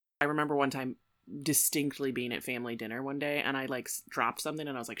I remember one time distinctly being at family dinner one day, and I like dropped something,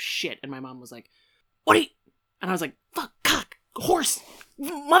 and I was like, shit. And my mom was like, what are you? And I was like, fuck, cock, horse,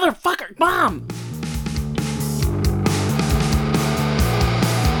 motherfucker, mom.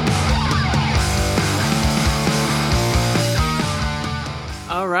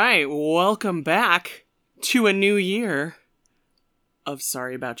 All right, welcome back to a new year of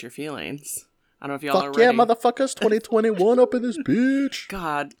Sorry About Your Feelings. I don't know if y'all are ready. Yeah, motherfuckers, 2021 up in this bitch.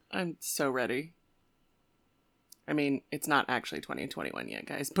 God, I'm so ready. I mean, it's not actually 2021 yet,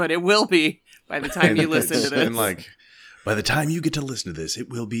 guys, but it will be by the time you listen to this. And by the time you get to listen to this, it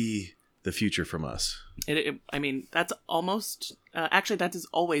will be the future from us. I mean, that's almost... actually, that is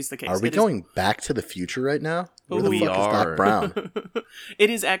always the case. Are we going back to the future right now? Where the We fuck are. is Doc Brown?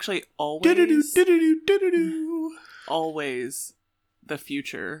 It is actually always... always the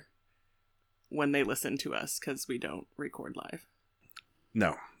future when they listen to us, because we don't record live.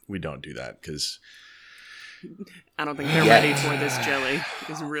 No, we don't do that, because... I don't think they're ready for this jelly,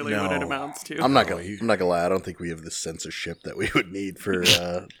 is really what it No. amounts to. I'm not gonna lie. I don't think we have the censorship that we would need for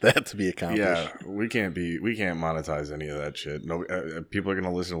that to be accomplished. Yeah, we can't monetize any of that shit. No, people are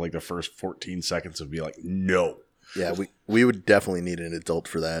gonna listen to like the first 14 seconds and be like, no. Yeah, we would definitely need an adult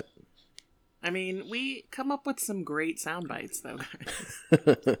for that. I mean, we come up with some great sound bites, though,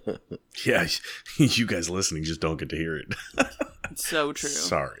 guys. Yeah, you guys listening just don't get to hear it. It's so true.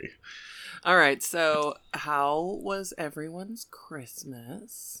 Sorry. All right, so how was everyone's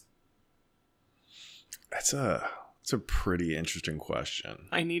Christmas? It's a pretty interesting question.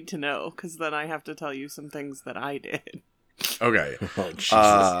 I need to know, because then I have to tell you some things that I did. Okay. Oh, Jesus.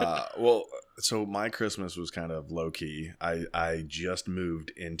 Well, so my Christmas was kind of low key. I just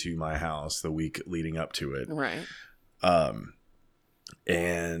moved into my house the week leading up to it. Right. And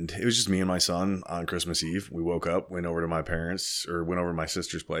it was just me and my son on Christmas Eve. We woke up, went over to my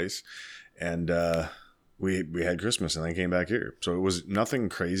sister's place, and we had Christmas, and then came back here. So it was nothing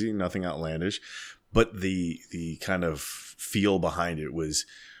crazy, nothing outlandish, but the kind of feel behind it was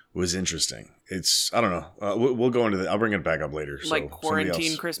interesting. It's, I don't know. We'll go into that. I'll bring it back up later. Like so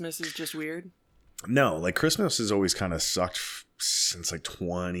quarantine Christmas is just weird? No, like Christmas has always kind of sucked since like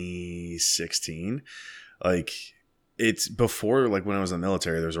 2016. Like it's before, like when I was in the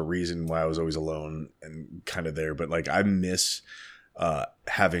military, there's a reason why I was always alone and kind of there. But like I miss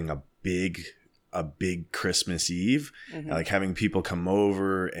having a big Christmas Eve, like having people come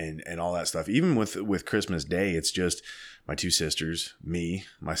over and all that stuff. Even with Christmas Day, it's just my two sisters, me,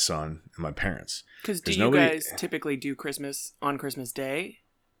 my son, and my parents. Because do you guys typically do Christmas on Christmas Day?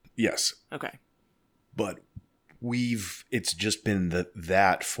 Yes. Okay. But it's just been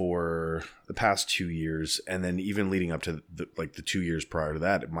that for the past 2 years, and then even leading up to the 2 years prior to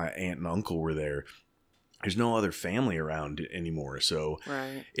that, my aunt and uncle were there. There's no other family around anymore, so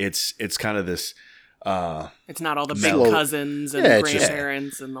right. It's kind of this. It's not all the big cousins and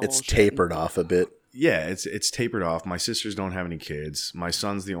grandparents and the whole shit. It's tapered off a bit. Yeah, it's tapered off. My sisters don't have any kids. My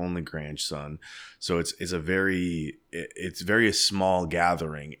son's the only grandson, so it's a very small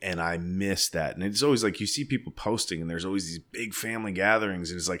gathering, and I miss that. And it's always like you see people posting, and there's always these big family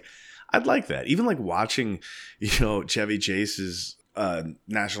gatherings, and it's like I'd like that. Even like watching, Chevy Chase's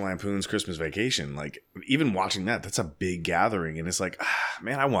National Lampoon's Christmas Vacation, like even watching that's a big gathering, and it's like,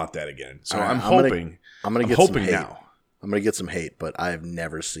 man, I want that again. So I'm hoping now. I'm gonna get some hate, but I have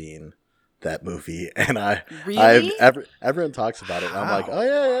never seen that movie, and Really? everyone talks about it, and I'm like, oh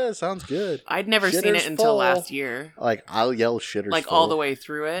yeah, it sounds good. I'd never seen it until last year. Like I'll yell shitters like full. all the way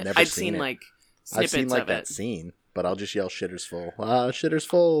through it. Never I'd seen seen it. like snippets I've seen like of that it. scene, but I'll just yell shitters full. Shitters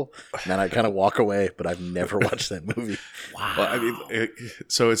full. And then I kind of walk away, but I've never watched that movie. Wow. Well, I mean,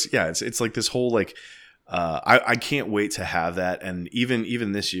 so it's like this whole like I can't wait to have that, and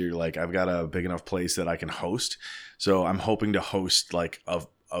even this year, like I've got a big enough place that I can host, so I'm hoping to host like a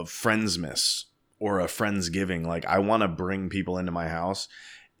Friendsmas or a Friendsgiving. Like I want to bring people into my house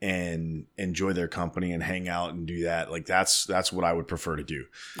and enjoy their company and hang out and do that. Like that's what I would prefer to do.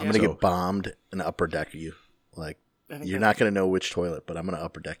 I'm gonna get bombed and upper deck you. Like you're not gonna know which toilet, but I'm gonna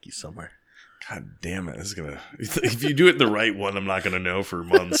upper deck you somewhere. God damn it! If you do it the right one, I'm not gonna know for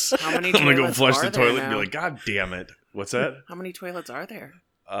months. How many I'm gonna go toilets flush are the there toilet and be now? like, God damn it! What's that? How many toilets are there?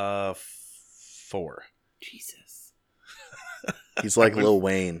 4. Jesus. He's like Lil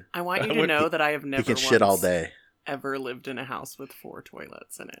Wayne. I want you to know that I have never He can shit all once day. ever lived in a house with 4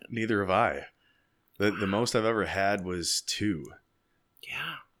 toilets in it. Neither have I. The most I've ever had was 2.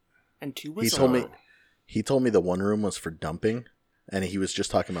 Yeah. And 2 was He told me the one room was for dumping, and he was just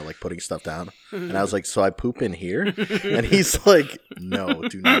talking about like putting stuff down. And I was like, so I poop in here? And he's like, no,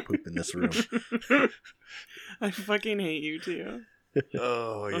 do not poop in this room. I fucking hate you too.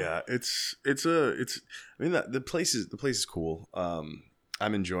 Oh yeah, it's I mean the place is cool.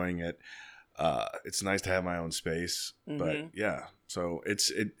 I'm enjoying it. It's nice to have my own space, but Mhm. yeah. So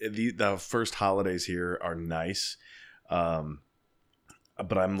the first holidays here are nice.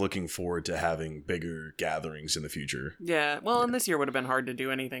 But I'm looking forward to having bigger gatherings in the future. Yeah. Well, and this year would have been hard to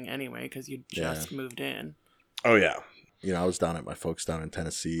do anything anyway because you Yeah. just moved in. Oh yeah. You know, I was down at my folks down in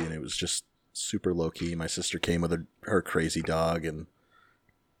Tennessee, and it was just super low key. My sister came with her crazy dog, and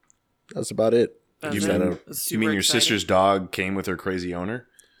that's about it. That's You Just it. had mean, a It was you mean super your exciting. sister's dog came with her crazy owner?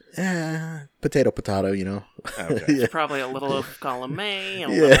 potato, you know. Okay. Yeah. Probably a little of column A, a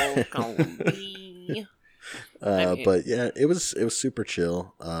Yeah. little column B. I mean- But yeah, it was super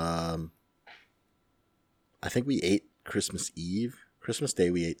chill. I think we ate Christmas Eve. Christmas Day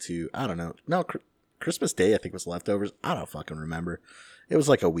we ate too. I don't know. No, Christmas Day I think was leftovers. I don't fucking remember. It was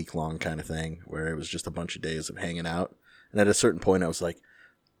like a week long kind of thing where it was just a bunch of days of hanging out. And at a certain point I was like,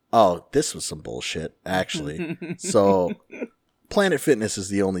 oh, this was some bullshit, actually. So Planet Fitness is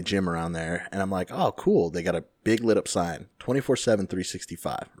the only gym around there. And I'm like, oh, cool. They got a big lit up sign, 24/7,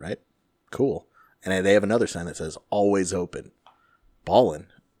 365, right? Cool. And they have another sign that says always open. Ballin'.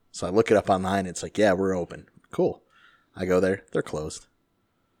 So I look it up online. It's like, yeah, we're open. Cool. I go there. They're closed.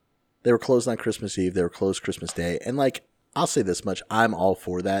 They were closed on Christmas Eve. They were closed Christmas Day. And like, I'll say this much. I'm all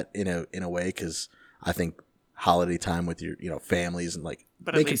for that in a way because I think holiday time with your families and like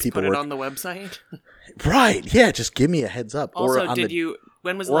But at making least people put it work. on the website. Right. Yeah. Just give me a heads up. Also, on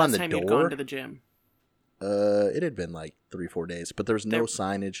when was the or on last the time you'd door? gone to the gym? It had been like 3-4 days, but there was no There-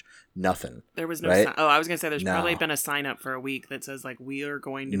 signage, nothing. There was no Right? sign. Oh, I was going to say there's No. probably been a sign up for a week that says, like, we are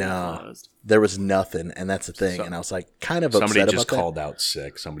going to No. be closed. There was nothing, and that's the thing. So- and I was like, kind of Somebody upset just about called out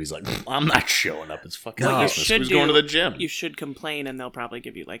sick. Somebody's like, I'm not showing up. It's fucking No. What you Christmas. should Who's do- going to the gym? You should complain, and they'll probably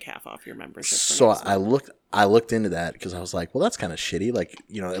give you, like, half off your that. membership. for So next month. I looked into that because I was like, well, that's kind of shitty. Like,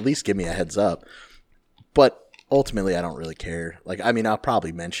 at least give me a heads up. But ultimately, I don't really care. Like, I mean, I'll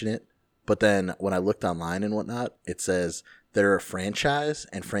probably mention it. But then when I looked online and whatnot, it says they're a franchise,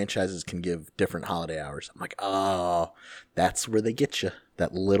 and franchises can give different holiday hours. I'm like, oh, that's where they get you.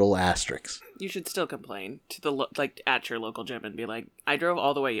 That little asterisk. You should still complain to the at your local gym and be like, I drove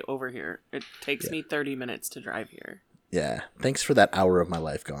all the way over here. It takes me 30 minutes to drive here. Yeah. Thanks for that hour of my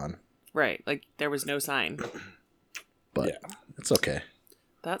life gone. Right. Like, there was no sign. But it's okay.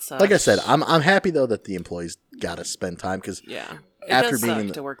 That sucks. Like I said, I'm happy though that the employees got to spend time because Yeah. It after does being suck in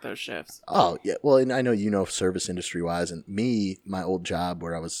the- to work those shifts. oh yeah, well, and I know service industry wise, and me, my old job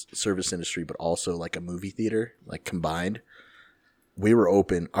where I was service industry, but also like a movie theater, like combined, we were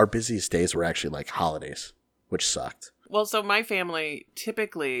open. Our busiest days were actually like holidays, which sucked. Well, so my family,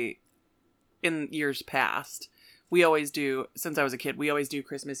 typically, in years past, we always do, since I was a kid, we always do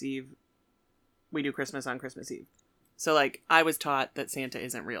Christmas Eve. We do Christmas on Christmas Eve. So, like, I was taught that Santa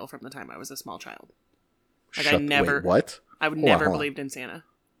isn't real from the time I was a small child. Like, I never- Wait, what? I would Hold on, never hold on. believed in Santa.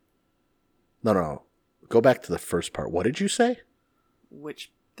 No. Go back to the first part. What did you say?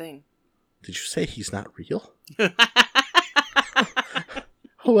 Which thing? Did you say he's not real?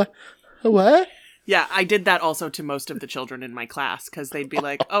 What? What? Yeah, I did that also to most of the children in my class because they'd be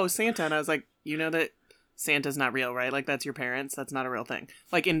like, oh, Santa. And I was like, you know that Santa's not real, right? Like, that's your parents. That's not a real thing.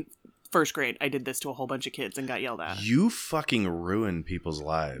 Like, in first grade, I did this to a whole bunch of kids and got yelled at. You fucking ruin people's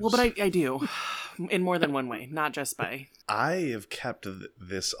lives. Well, but I do in more than one way, not just by. I have kept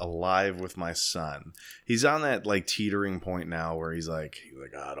this alive with my son. He's on that like teetering point now where he's like,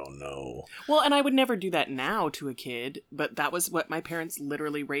 I don't know. Well, and I would never do that now to a kid, but that was what my parents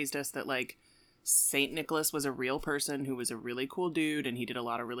literally raised us, that like Saint Nicholas was a real person who was a really cool dude and he did a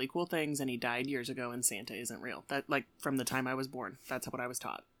lot of really cool things and he died years ago and Santa isn't real. That, like, from the time I was born, that's what I was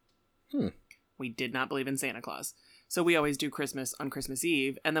taught. We did not believe in Santa Claus. So we always do Christmas on Christmas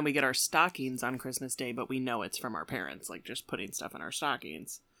Eve, and then we get our stockings on Christmas Day, but we know it's from our parents, like just putting stuff in our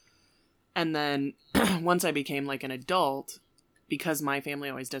stockings. And then once I became like an adult, because my family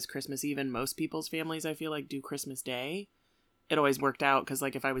always does Christmas Eve, and most people's families, I feel like, do Christmas Day, it always worked out, because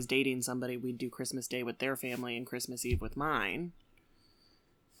like if I was dating somebody, we'd do Christmas Day with their family and Christmas Eve with mine.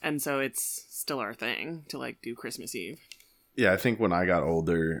 And so it's still our thing to like do Christmas Eve. Yeah, I think when I got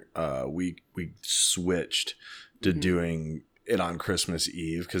older, we switched to doing it on Christmas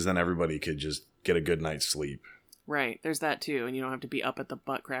Eve because then everybody could just get a good night's sleep. Right, there's that too, and you don't have to be up at the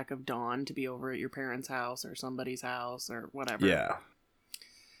butt crack of dawn to be over at your parents' house or somebody's house or whatever. Yeah.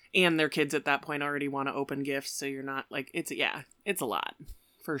 And their kids at that point already want to open gifts, so you're not like, it's a lot,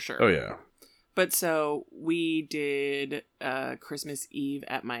 for sure. Oh, yeah. But so we did Christmas Eve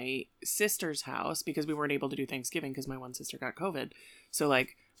at my sister's house because we weren't able to do Thanksgiving because my one sister got COVID. So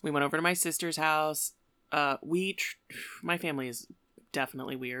like we went over to my sister's house. My family is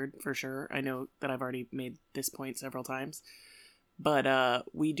definitely weird for sure. I know that I've already made this point several times. But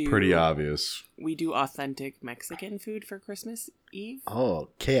we do Pretty obvious. We do authentic Mexican food for Christmas Eve. Oh,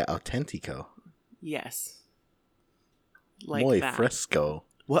 que auténtico. Yes. Like Muy that. fresco.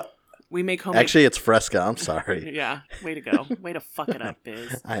 What? We make homemade. Actually, it's fresca. I'm sorry. Yeah, way to go. Way to fuck it up,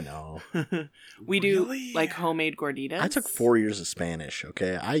 Biz. I know. We do Really? like homemade gorditas. I took 4 years of Spanish,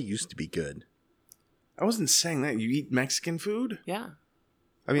 okay? I used to be good. I wasn't saying that. You eat Mexican food? Yeah.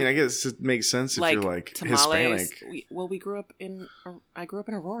 I mean, I guess it makes sense if you're like tamales. Hispanic. We grew up in. I grew up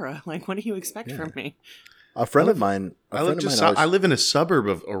in Aurora. Like, what do you expect from me? A friend of mine. I live in a suburb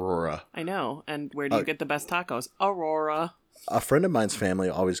of Aurora. I know. And where do you get the best tacos? Aurora. A friend of mine's family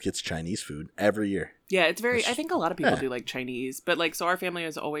always gets Chinese food every year. Yeah, it's very. I think a lot of people yeah. do like Chinese, but like, so our family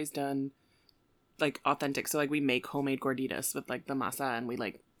has always done like authentic. So like, we make homemade gorditas with like the masa, and we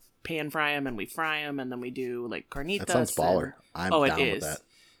like pan fry them, and we fry them, and then we do like carnitas. That sounds baller. I'm down with that.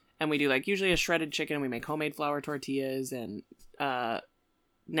 And we do like usually a shredded chicken, and we make homemade flour tortillas. And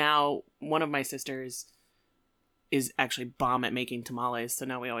now one of my sisters is actually bomb at making tamales, so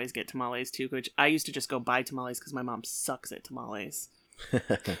now we always get tamales too, which I used to just go buy tamales because my mom sucks at tamales.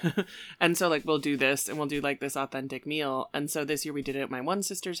 And so like we'll do this, and we'll do like this authentic meal. And so this year we did it at my one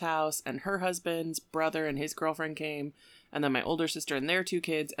sister's house, and her husband's brother and his girlfriend came, and then my older sister and their 2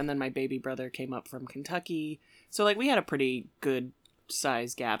 kids, and then my baby brother came up from Kentucky. So like we had a pretty good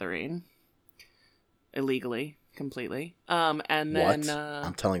size gathering, illegally, completely. And then What?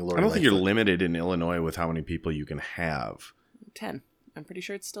 I'm telling Lori I don't think you're Lightfoot. limited in Illinois with how many people you can have. 10. I'm pretty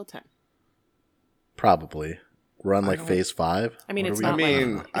sure it's still 10. Probably. We're on like don't- phase 5. I mean, What it's are we not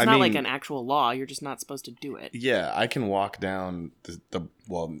doing? like it's not like an actual law. You're just not supposed to do it. Yeah, I can walk down the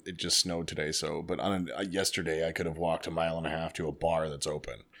well, it just snowed today, but yesterday I could have walked 1.5 miles to a bar that's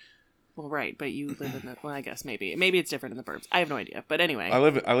open. Well, right, but you live in the. Well, I guess maybe it's different in the burbs. I have no idea, but anyway, I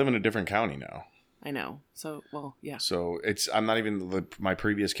live in a different county now. I know. So, well, yeah. So I'm not even my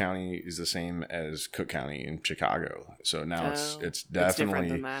previous county is the same as Cook County in Chicago. So now it's definitely it's different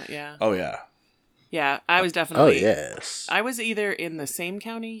than that. Yeah. Oh yeah. Yeah, I was Oh, definitely. yes. I was either in the same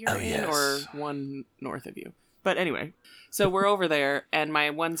county you're in yes. or one north of you. But anyway, so we're over there, and my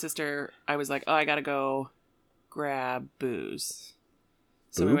one sister, I was like, oh, I gotta go grab booze.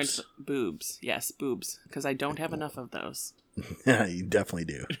 So we went Boobs? to boobs. Yes, boobs, because I don't have enough of those. Yeah, you definitely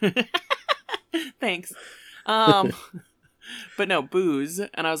do. Thanks. But no, booze.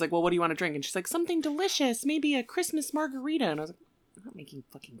 And I was like, well, what do you want to drink? And she's like, something delicious, maybe a Christmas margarita. And I was like, I'm not making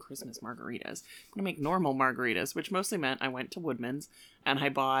fucking Christmas margaritas. I'm gonna make normal margaritas, which mostly meant I went to Woodman's and I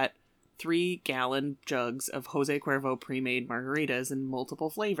bought 3-gallon jugs of Jose Cuervo pre-made margaritas in multiple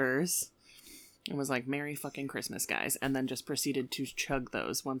flavors. It was like, Merry fucking Christmas, guys. And then just proceeded to chug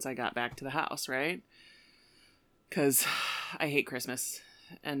those once I got back to the house, right? Because I hate Christmas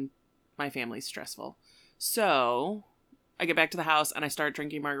and my family's stressful. So I get back to the house and I start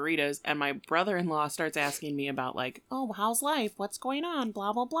drinking margaritas, and my brother-in-law starts asking me about like, oh, how's life? What's going on?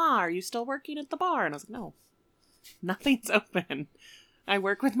 Blah, blah, blah. Are you still working at the bar? And I was like, no, nothing's open. I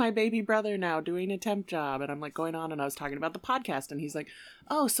work with my baby brother now doing a temp job. And I'm like going on, and I was talking about the podcast, and he's like,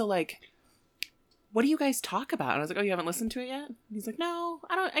 oh, so like, what do you guys talk about? And I was like, oh, you haven't listened to it yet? And he's like, no,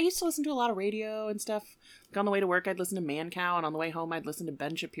 I don't. I used to listen to a lot of radio and stuff. Like on the way to work, I'd listen to Man Cow, and on the way home, I'd listen to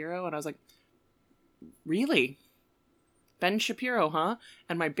Ben Shapiro. And I was like, really? Ben Shapiro, huh?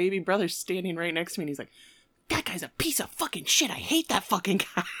 And my baby brother's standing right next to me, and he's like, that guy's a piece of fucking shit. I hate that fucking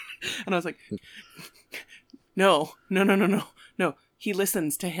guy. And I was like, no. He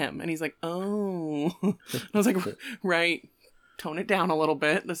listens to him. And he's like, oh. I was like, right. Tone it down a little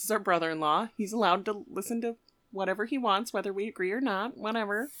bit. This is our brother-in-law. He's allowed to listen to whatever he wants, whether we agree or not,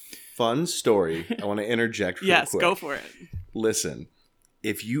 whatever. Fun story. I want to interject real Yes, quick. go for it. Listen,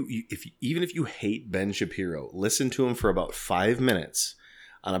 if you hate Ben Shapiro, listen to him for about 5 minutes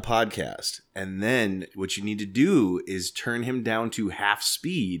on a podcast, and then what you need to do is turn him down to half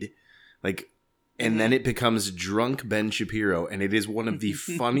speed, and then it becomes drunk Ben Shapiro, and it is one of the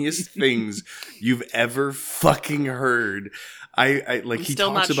funniest things you've ever fucking heard. I like I'm he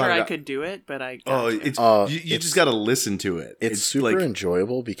still talks not sure about I it. could do it, but I Oh, gotcha. it's you it's- just got to listen to it. It's super like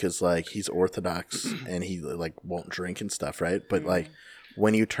enjoyable because like he's Orthodox and he like won't drink and stuff, right? But like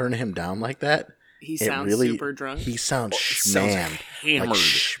when you turn him down like that, he it sounds really super drunk. he sounds sounds schmammed, hammered. like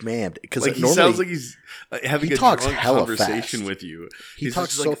schmammed. Because like he normally sounds like he's having he a talks drunk hella conversation fast. with you. he He's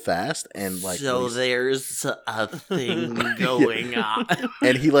talks just so like, fast and like So when he's- there's a thing going on.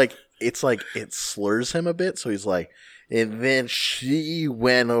 and he like it's like it slurs him a bit, so he's like And then she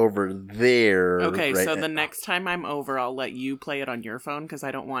went over there. Okay, right so now. the next time I'm over, I'll let you play it on your phone because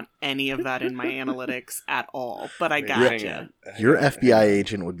I don't want any of that in my analytics at all. But I Wait, gotcha. hang on. Your FBI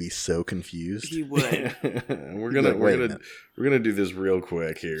agent would be so confused. He would. we're Like, wait a gonna do this real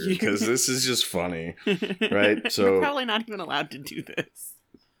quick here because this is just funny, right? So We're probably not even allowed to do this.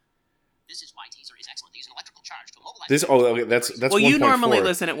 This is why Taser is excellent. They use an electrical charge to immobilize. this. Oh, okay. That's Well, you 1.4. normally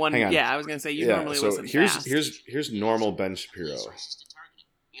listen at one. Hang on. Yeah, I was gonna say you Yeah. normally So listen here's fast. here's normal Ben Shapiro. Laser-assisted targeting.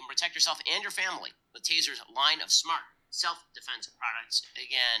 You can protect yourself and your family with Taser's line of smart self-defense products.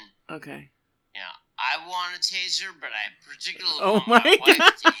 Again, Okay. I want a Taser, but I particularly Oh want my my wife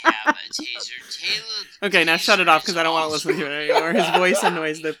God. to have a Taser. Tailored Okay, now shut it off because I don't want to Taser listen to it anymore. His voice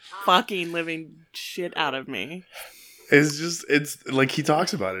annoys the fucking living shit out of me. It's like he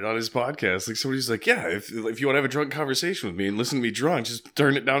talks about it on his podcast. Like somebody's like, yeah, if you want to have a drunk conversation with me and listen to me drunk, just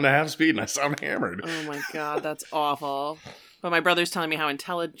turn it down to half speed and I sound hammered. Oh my god, that's awful. But my brother's telling me how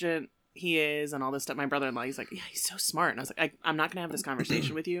intelligent he is and all this stuff. My brother-in-law, he's like, yeah, he's so smart. And I was like, I'm not going to have this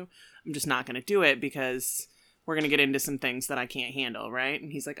conversation with you. I'm just not going to do it because we're going to get into some things that I can't handle, right?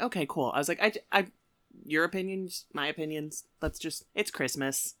 And he's like, okay, cool. I was like, I your opinions, my opinions, it's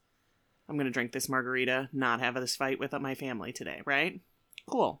Christmas. I'm going to drink this margarita, not have this fight with my family today, right?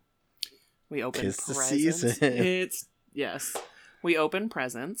 Cool. We open 'Tis the presents. season. Yes. We open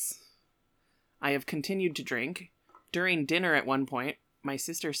presents. I have continued to drink. During dinner at one point, my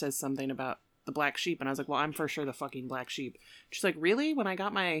sister says something about the black sheep, and I was like, well, I'm for sure the fucking black sheep. She's like, really? When I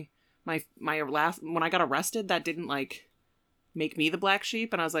got when I got arrested, that didn't, like, make me the black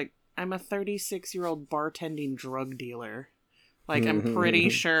sheep? And I was like, I'm a 36-year-old bartending drug dealer. Like, I'm pretty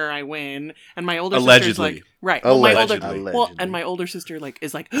sure I win. And my older sister's Allegedly. like, right. Allegedly. And my older sister, like,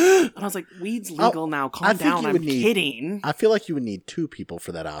 is like, and I was like, weed's legal now. Calm I think down. you I'm would need- kidding. I feel like you would need 2 people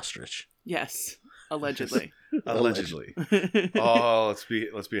for that ostrich. Yes. Allegedly. Allegedly. Oh,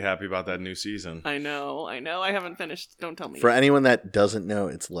 let's be happy about that new season. I know. I haven't finished. Don't tell me. For anyone that doesn't know,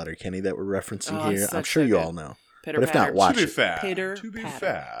 it's Letterkenny that we're referencing Oh, here. it's I'm such sure a you good- all know. Pitter But if not, patter. watch To be it. fair. Pitter To be patter.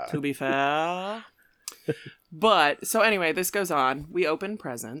 fair. To be fair. But, so anyway, this goes on. We open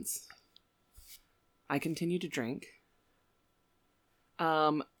presents. I continue to drink.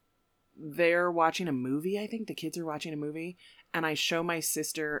 They're watching a movie, I think. The kids are watching a movie. And I show my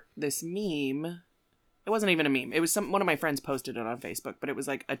sister this meme. It wasn't even a meme. It was one of my friends posted it on Facebook, but it was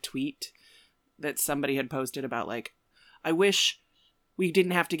like a tweet that somebody had posted about, like, I wish we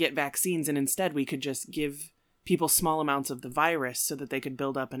didn't have to get vaccines and instead we could just give people small amounts of the virus so that they could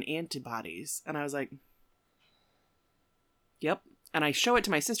build up an antibodies. And I was like, yep. And I show it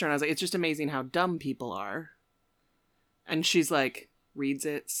to my sister and I was like, it's just amazing how dumb people are. And she's like, reads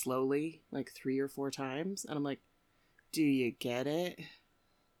it slowly, like 3 or 4 times. And I'm like, do you get it?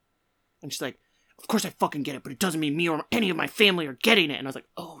 And she's like, of course I fucking get it, but it doesn't mean me or any of my family are getting it. And I was like,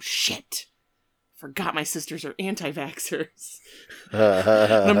 oh shit. Forgot my sisters are anti-vaxxers.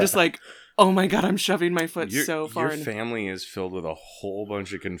 And I'm just like, oh my god, I'm shoving my foot so far Your in. family is filled with a whole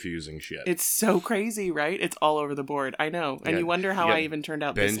bunch of confusing shit. It's so crazy, right? It's all over the board. I know. And Yeah, you wonder how you got I even turned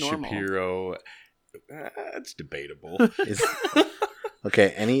out Ben this normal. Shapiro. It's debatable.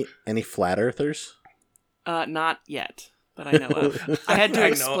 Okay, any flat earthers? Not yet, but I know of. I had to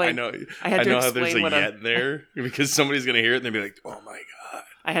explain. I had to know how there's explain a what yet there because somebody's gonna hear it and they'll be like, "Oh my god!"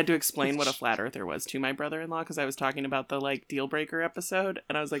 I had to explain what a flat earther was to my brother-in-law because I was talking about the like deal breaker episode,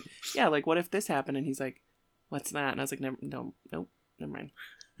 and I was like, "Yeah, like what if this happened?" And he's like, "What's that?" And I was like, "Nope, never mind."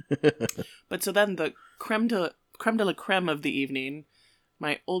 But so then the creme de la creme of the evening,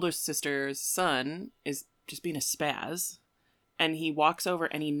 my older sister's son is just being a spaz, and he walks over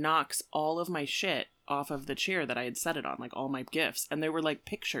and he knocks all of my shit off of the chair that I had set it on, like all my gifts, and there were like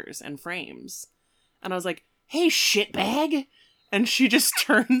pictures and frames, and I was like, "Hey, shitbag!" And she just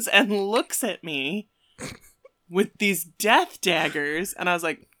turns and looks at me with these death daggers, and I was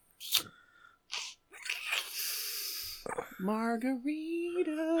like,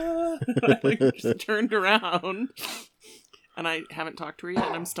 Margarita. I like just turned around, and I haven't talked to her yet,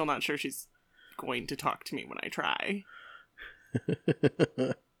 and I'm still not sure she's going to talk to me when I try.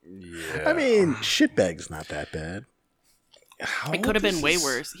 Yeah. I mean, shitbag's not that bad. It could have been way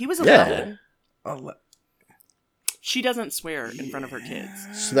worse. He was Yeah. 11. She doesn't swear in front of her kids.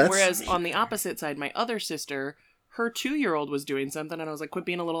 So that's Whereas on the opposite side, my other sister, her 2-year-old was doing something, and I was like, quit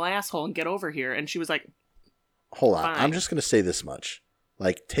being a little asshole and get over here. And she was like, hold on. fine. I'm just gonna say this much: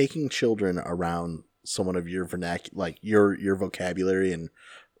 like taking children around someone of your vernacular, like your vocabulary, and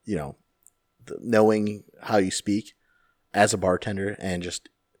knowing how you speak as a bartender, and just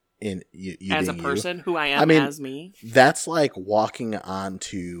in you as a being person who I am I mean, as me. that's like walking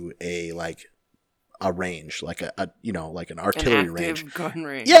onto a a range, like a like an An artillery active range. gun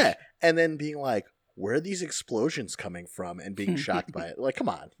range. Yeah, and then being like, where are these explosions coming from, and being shocked by it. Like, come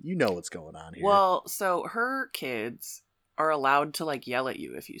on, you know what's going on here. Well, so her kids are allowed to like yell at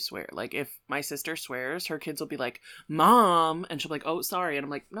you if you swear. Like if my sister swears, her kids will be like, "Mom," and she'll be like, "Oh, sorry." And I'm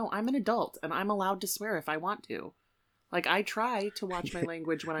like, "No, I'm an adult and I'm allowed to swear if I want to." Like I try to watch my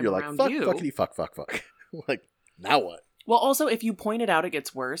language when I'm You're like, around fuck, you. fuckity, fuck. Like, now what? Well, also, if you point it out, it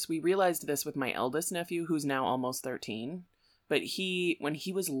gets worse. We realized this with my eldest nephew, who's now almost 13. But when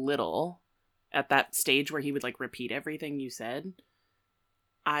he was little, at that stage where he would like repeat everything you said,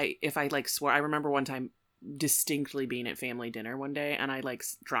 if I like swore, I remember one time distinctly being at family dinner one day, and I like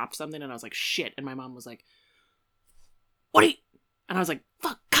dropped something, and I was like, "Shit!" And my mom was like, "What are you?" And I was like,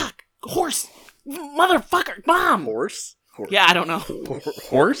 "Fuck, cock, horse, motherfucker, mom." Horse? Yeah, I don't know.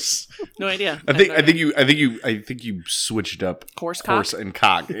 Horse? No idea. I think you switched up Horse cock? horse and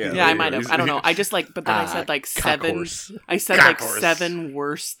cock. Yeah, I might have. I don't know. I just like, but then I said like cock 7. horse. I said Cock like horse. 7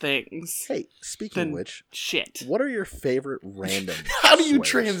 worse things Hey, speaking of than which, shit. what are your favorite random How do you swears?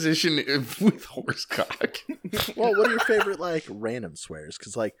 transition with horse cock? Well, what are your favorite like random swears?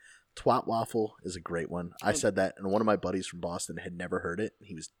 Because like twat waffle is a great one. I said that, and one of my buddies from Boston had never heard it.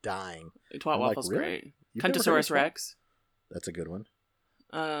 He was dying. Twat I'm like, waffle's really? great. You've never heard of Cuntosaurus twat? Rex. That's a good one.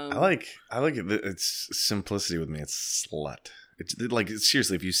 I like it. It's simplicity with me. It's slut. It's like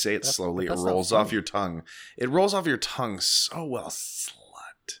seriously, if you say it slowly, it that's not rolls off funny. your tongue. It rolls off your tongue so well.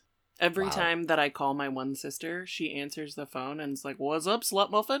 Slut. Every Wow. time that I call my one sister, she answers the phone and it's like, "What's up, slut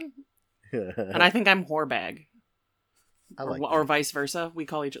muffin?" And I think I'm whorebag. I like Or vice versa. We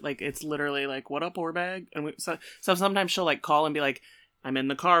call each like it's literally like, "What up, whorebag?" And so sometimes she'll like call and be like, "I'm in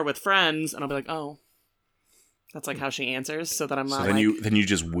the car with friends," and I'll be like, "Oh." That's like how she answers, so that I'm So not then like, you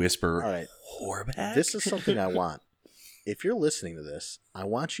just whisper, All right. "Whorebag." This is something I want. If you're listening to this, I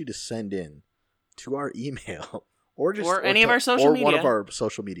want you to send in to our email or any of our social or one media. of our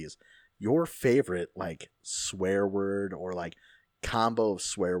social medias your favorite like swear word or like combo of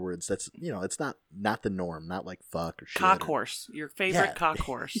swear words. That's it's not the norm. Not like fuck or shit. cock or- horse. Your favorite Yeah. cock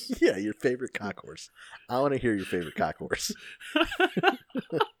horse. Yeah, your favorite cock horse. I want to hear your favorite cock horse.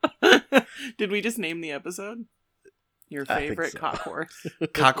 Did we just name the episode? Your I think favorite so. cock horse.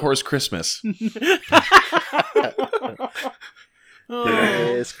 Cock horse Christmas. Oh.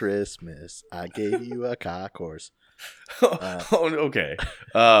 This Christmas, I gave you a cock horse. Oh, okay.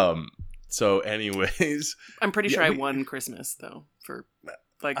 So, anyways, I'm pretty Yeah, sure I we- won Christmas though for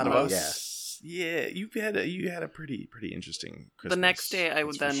like out of most. us, yeah, you had a pretty interesting Christmas. The next day, I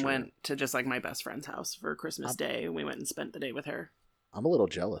that's for then sure. went to just like my best friend's house for Christmas Day. We went and spent the day with her. I'm a little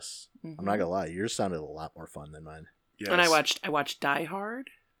jealous. Mhm. I'm not gonna lie. Yours sounded a lot more fun than mine. Yes. And I watched Die Hard.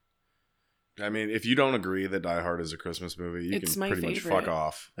 I mean, if you don't agree that Die Hard is a Christmas movie, you It's can my pretty much favorite. fuck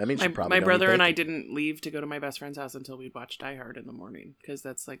off. That means My, you probably my don't brother eat and I bacon. didn't leave to go to my best friend's house until we'd watched Die Hard in the morning because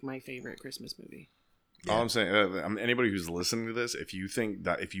that's like my favorite Christmas movie. Yeah. All I'm saying, anybody who's listening to this, if you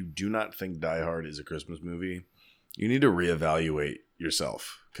do not think Die Hard is a Christmas movie, you need to reevaluate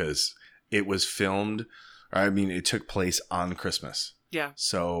yourself because it was filmed. I mean, it took place on Christmas, Yeah.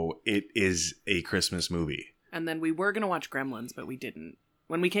 so it is a Christmas movie. And then we were going to watch Gremlins, but we didn't.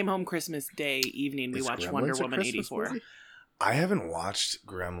 When we came home Christmas Day evening, we Is watched Gremlins Wonder a Woman Christmas 84. movie? I haven't watched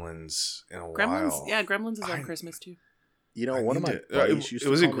Gremlins in a Gremlins? while. Yeah, Gremlins is on I- Christmas too. You know, I one of need my to- buddies used to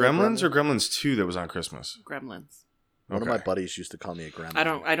was it call me a Gremlins or gremlin. Gremlins 2 that was on Christmas? Gremlins. One of Okay. my buddies used to call me a gremlin. I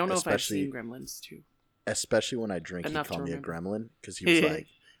don't know if I've especially, seen Gremlins too. Especially when I drink, Enough he to called me a remember. gremlin because he was like,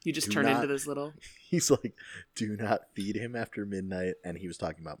 You just do turn not- into this little. he's like, do not feed him after midnight, and he was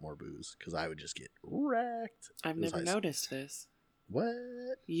talking about more booze because I would just get wrecked. I've It was never high school. noticed this. What?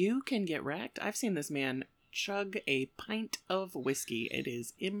 You can get wrecked. I've seen this man chug a pint of whiskey. It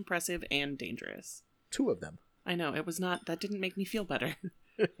is impressive and dangerous. 2 of them. I know, it was not, that didn't make me feel better.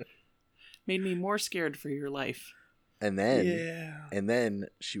 Made me more scared for your life. And then, Yeah. and then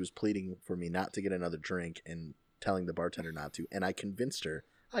she was pleading for me not to get another drink and telling the bartender not to, and I convinced her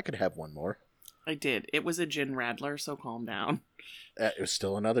I could have one more. I did. It was a gin rattler, so calm down. It was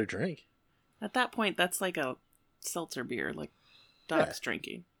still another drink. At that point, that's like a seltzer beer, like dogs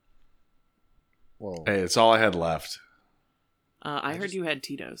drinking. Well, Hey, it's all I had left. I I heard just- you had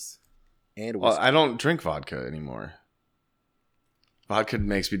Tito's. and Well, whiskey. I don't drink vodka anymore. Vodka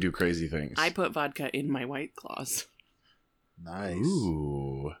makes me do crazy things. I put vodka in my White Claws. Nice.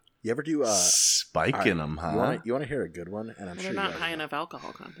 Ooh. You ever do Spiking them, huh? You want to hear a good one? And I'm Well, sure they're you not already high know. enough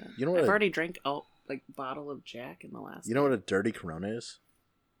alcohol content. You know what I've a- already drank like bottle of Jack in the last. You know what a dirty Corona is?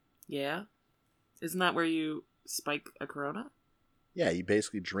 Yeah. Isn't that where you spike a Corona? Yeah, you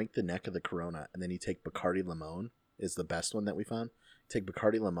basically drink the neck of the Corona, and then you take Bacardi Limon is the best one that we found. Take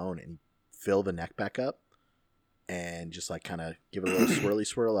Bacardi Limon and you fill the neck back up and just like kind of give it a little swirly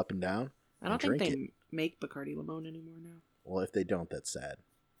swirl up and down. I don't and think they drink it. make Bacardi Limon anymore now. Well, if they don't, that's sad.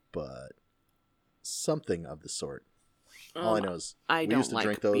 But something of the sort. All I know is I we don't used to like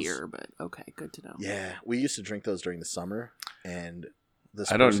drink those. beer, but okay, good to know. Yeah, we used to drink those during the summer, and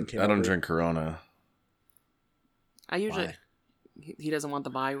this I person don't came I don't over- drink Corona. I usually Why? he doesn't want the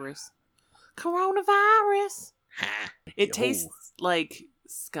virus. Coronavirus. It Yo. tastes like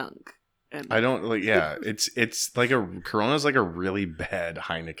skunk. And I don't like. Yeah, it's like a Corona's like a really bad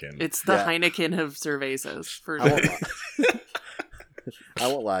Heineken. it's the Yeah. Heineken of cervezas for I won't lie. I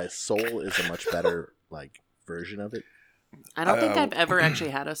won't lie. Soul is a much better like version of it. I don't think Uh, I've ever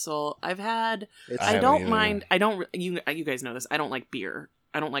actually had a Soul. I've had It's I I haven't don't either. mind. I don't. You guys know this. I don't like beer.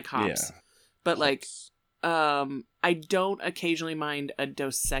 I don't like hops. Yeah. But like, I don't occasionally mind a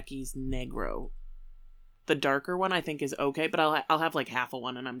Dos Equis Negro. The darker one I think is okay, but I'll have like half a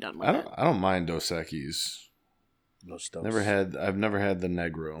one and I'm done with it. I don't mind Dos Equis. Los Dos. I've never had the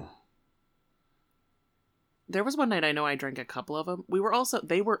Negro. There was one night I know I drank a couple of them.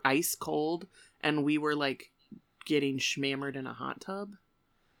 They were ice cold and we were like getting schmammered in a hot tub.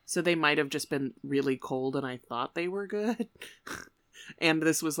 So they might have just been really cold and I thought they were good. And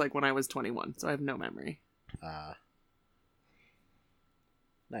this was like when I was 21, so I have no memory.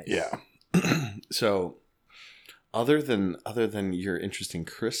 Nice. Yeah. So, other than your interesting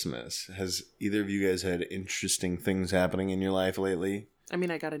Christmas, has either of you guys had interesting things happening in your life lately? I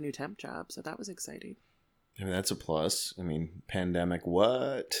mean, I got a new temp job, so that was exciting. I mean, that's a plus. I mean, pandemic,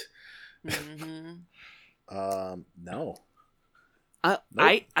 what? hmm No. Nope.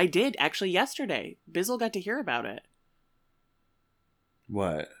 Nope. I did actually yesterday. Bizzle got to hear about it.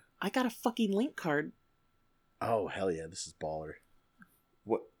 What? I got a fucking link card. Oh hell yeah! This is baller.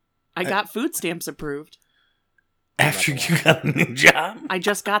 What? I got food stamps approved. After you got a new job? I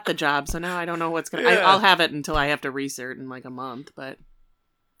just got the job, so now I don't know what's gonna. Yeah. I'll have it until I have to recert in like a month. But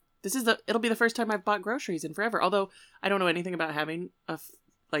it'll be the first time I've bought groceries in forever. Although I don't know anything about having a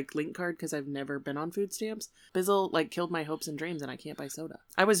link card because I've never been on food stamps. Bizzle like killed my hopes and dreams, and I can't buy soda.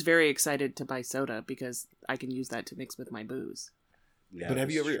 I was very excited to buy soda because I can use that to mix with my booze. Yeah, But have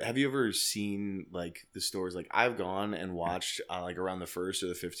this you is ever true. have you ever seen like the stores? Like I've gone and watched like around the 1st or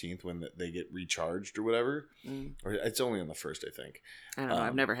the 15th when they get recharged or whatever, Mm. or it's only on the 1st, I think. I don't know.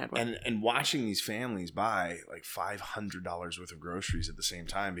 I've never had one. And watching these families buy like $500 worth of groceries at the same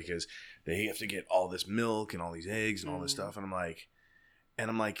time because they have to get all this milk and all these eggs and all this Mm. stuff, and I'm like,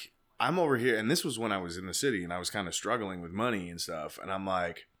 I'm over here, and this was when I was in the city and I was kind of struggling with money and stuff, and I'm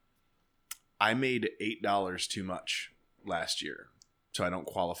like, I made $8 too much last year, so I don't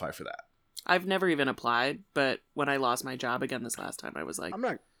qualify for that. I've never even applied, but when I lost my job again this last time, I was like, I'm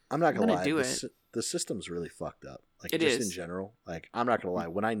not I'm gonna gonna lie. do The system's really fucked up. Like It just is. in general. Like I'm not gonna lie.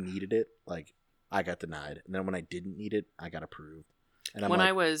 When I needed it, like I got denied, and then when I didn't need it, I got approved. And I'm when like,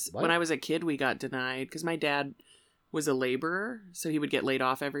 I was what? when I was a kid, we got denied because my dad was a laborer, so he would get laid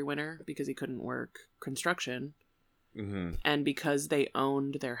off every winter because he couldn't work construction, Mm-hmm. and because they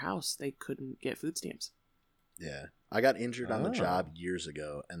owned their house, they couldn't get food stamps. Yeah, I got injured on the Oh. job years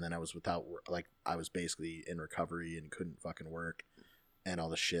ago, and then I was without work. Like I was basically in recovery and couldn't fucking work, and all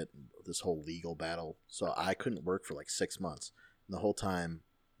the shit, this whole legal battle. So I couldn't work for like 6 months, and the whole time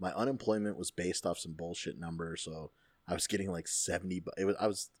my unemployment was based off some bullshit number. So I was getting like 70. I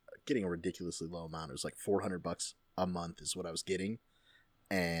was getting a ridiculously low amount. It was like $400 a month is what I was getting,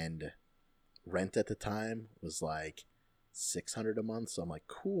 and rent at the time was like $600 a month. So I'm like,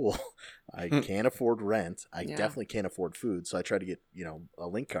 cool. I can't afford rent. I Yeah. definitely can't afford food. So I tried to get, a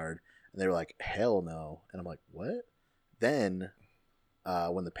link card, and they were like, hell no. And I'm like, what? Then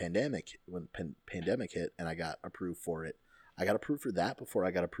when the pandemic hit and I got approved for it, I got approved for that before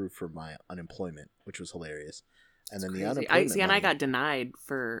I got approved for my unemployment, which was hilarious. And then the Crazy. unemployment and I money- got denied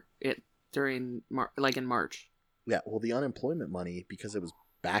for it during in March. Yeah, well, the unemployment money, because it was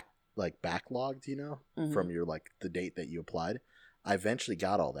backlogged, Mhm. from your the date that you applied. I eventually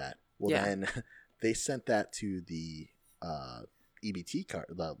got all that. Well, Yeah. then they sent that to the EBT card,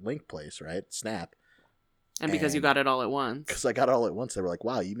 the link place, right? Snap. And because you And- got it all at once. Because I got it all at once. They were like,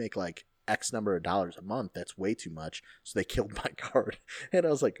 "Wow, you make like X number of dollars a month. That's way too much." So they killed my card, and I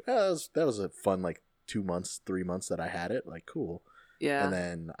was like, oh, "That was a fun 2 months, 3 months that I had it. Like, cool." Yeah. And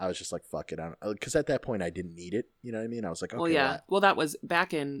then I was just like, "Fuck it," because at that point I didn't need it. You know what I mean? I was like, "Okay, Well, yeah. Well, that was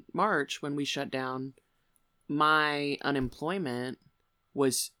back in March when we shut down. My unemployment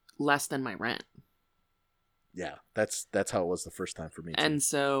was less than my rent. yeah." That's how it was the first time for me. Too. And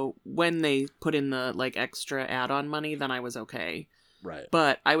so when they put in the extra add-on money, then I was okay. Right.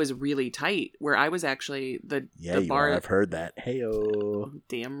 But I was really tight, where I was actually the You bar. are. I've heard that. Heyo.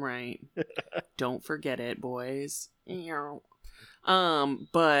 Damn right. Don't forget it, boys.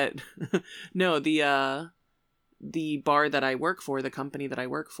 But no, the bar that I work for, the company that I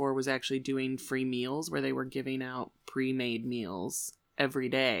work for, was actually doing free meals where they were giving out pre-made meals every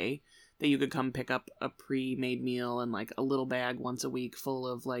day that you could come pick up a pre-made meal and like a little bag once a week full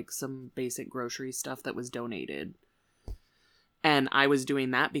of like some basic grocery stuff that was donated. And I was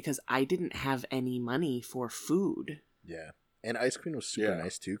doing that because I didn't have any money for food. Yeah. And Ice Queen was super Yeah.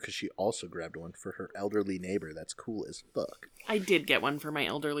 nice too, because she also grabbed one for her elderly neighbor. That's cool as fuck. I did get one for my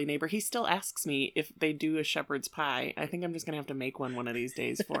elderly neighbor. He still asks me if they do a shepherd's pie. I think I'm just going to have to make one of these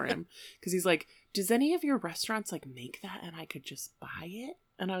days for him. Because he's like, does any of your restaurants like make that and I could just buy it?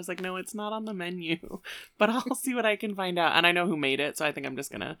 And I was like, no, it's not on the menu. But I'll see what I can find out. And I know who made it, so I think I'm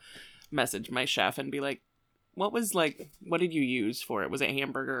just going to message my chef and be like, what did you use for it? Was it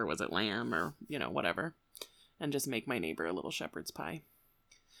hamburger or was it lamb or, whatever? And just make my neighbor a little shepherd's pie.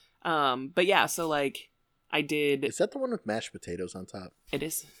 But yeah, so like I did. Is that the one with mashed potatoes on top? It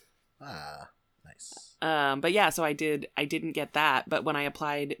is. Ah, nice. But yeah, so I didn't get that. But when I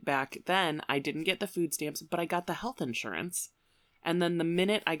applied back then, I didn't get the food stamps, but I got the health insurance. And then the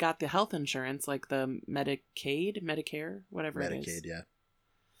minute I got the health insurance, like the Medicare, whatever it is. Medicaid, yeah.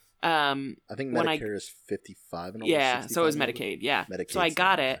 I think when Medicare is 55 and over. Yeah, so it was 65 and Medicaid, yeah. Medicaid's So I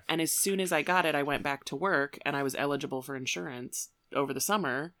got the- it, and as soon as I got it, I went back to work, and I was eligible for insurance over the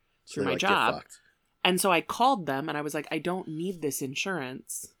summer So through they, my like, get job. fucked. And so I called them, and I was like, I don't need this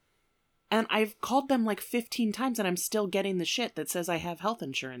insurance. And I've called them like 15 times, and I'm still getting the shit that says I have health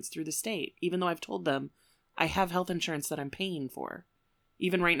insurance through the state, even though I've told them I have health insurance that I'm paying for.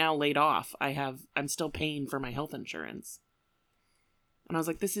 Even right now, laid off, I'm still paying for my health insurance. And I was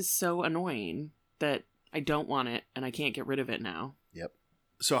like, this is so annoying that I don't want it, and I can't get rid of it now. Yep.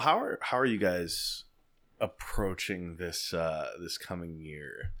 So how are you guys approaching this this coming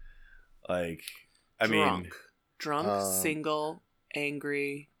year? Like, I mean, Drunk, single,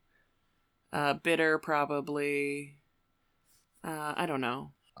 angry, bitter, probably. I don't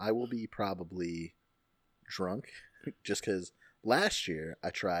know. I will be probably drunk just because last year I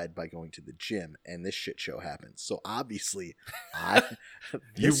tried by going to the gym and this shit show happened. So obviously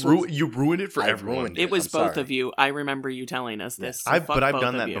you ruined it for I everyone. ruined It was I'm both sorry. of you. I remember you telling us this. So I've fuck both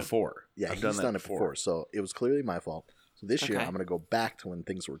done of that you. before. Yeah, I've he's done it before. So it was clearly my fault. So this year Okay. I'm going to go back to when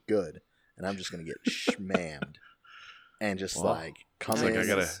things were good and I'm just going to get shmammed and just Well, like come It's like in.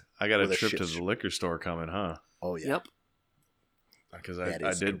 I got a with a trip shit to the show. liquor store coming, huh? Oh yeah. Yep. Because That I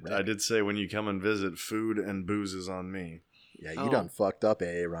is did correct. say when you come and visit, food and booze is on me. Yeah, you Oh. done fucked up,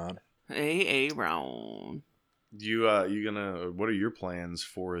 Ron. Aaron. You gonna? What are your plans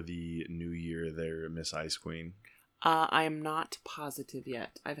for the new year, there, Miss Ice Queen? I am not positive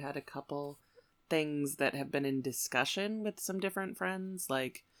yet. I've had a couple things that have been in discussion with some different friends.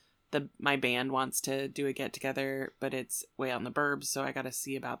 Like my band wants to do a get together, but it's way out in the burbs, so I got to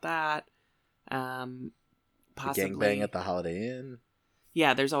see about that. The Possibly gangbang at the Holiday Inn.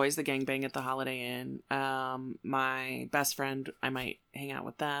 Yeah, there's always the gangbang at the Holiday Inn. My best friend, I might hang out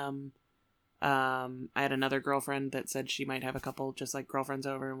with them. I had another girlfriend that said she might have a couple just like girlfriends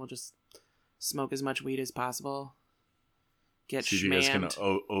over and we'll just smoke as much weed as possible. Get So you guys gonna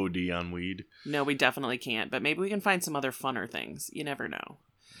schmammed. OD on weed? No, we definitely can't, but maybe we can find some other funner things. You never know.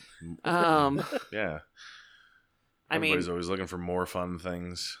 Yeah. I mean, Everybody's always looking for more fun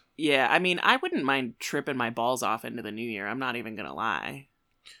things. yeah, I mean, I wouldn't mind tripping my balls off into the new year. I'm not even going to lie.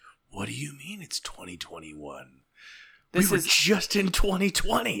 What do you mean it's 2021? This we were is just in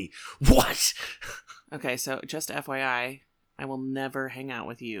 2020. What? Okay, so just FYI, I will never hang out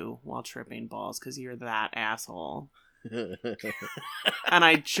with you while tripping balls because you're that asshole. And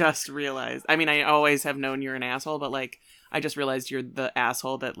I just realized, I mean, I always have known you're an asshole, but like, I just realized you're the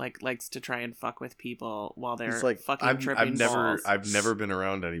asshole that like likes to try and fuck with people while they're He's like, fucking I've tripping balls. never been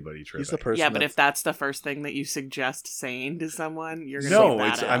around anybody tripping. He's the person. Yeah, but that's- if that's the first thing that you suggest saying to someone, you're gonna No, say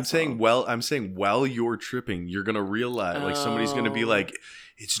that it's asshole. I'm saying while you're tripping, you're gonna realize like somebody's gonna be Oh. like,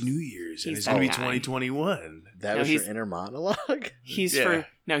 it's New Year's and He's it's gonna be that guy. 2021. that No, was your he's- inner monologue. He's Yeah.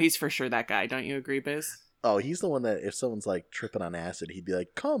 he's for sure that guy. Don't you agree, Biz? Oh, he's the one that if someone's like tripping on acid, he'd be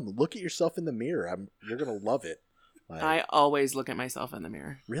like, "Come, look at yourself in the mirror. You're gonna love it." Like, I always look at myself in the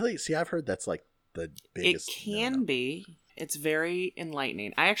mirror. really see. I've heard that's like the It biggest. can no-no. be. It's very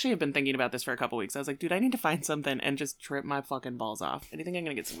enlightening. I actually have been thinking about this for a couple weeks. I was like, dude, I need to find something and just trip my fucking balls off. I think I'm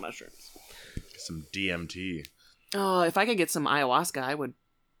gonna get some mushrooms. Some DMT. Oh, if I could get some ayahuasca, I would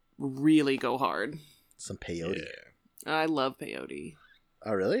really go hard. Some peyote. Yeah. I love peyote.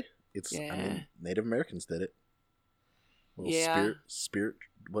 Oh, really? It's. I Yeah. mean, Native Americans did it. Little Yeah. spirit.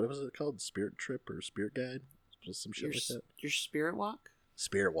 What was it called? Spirit trip or spirit guide? Some shit like that. Your spirit walk?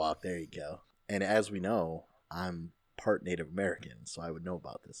 Spirit walk. There you go. And as we know, I'm part Native American, so I would know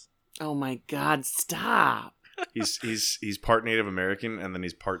about this. Oh my God! Stop. He's part Native American and then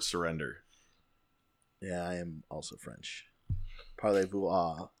he's part surrender. Yeah, I am also French.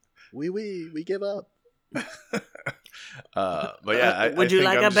 Parlez-vous? We give up. But yeah, would you think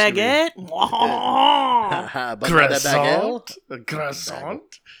like I'm a just gonna baguette? Croissant? A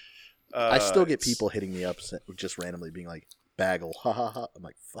croissant? I still get It's- people hitting me up just randomly being like, bagel, ha ha ha. I'm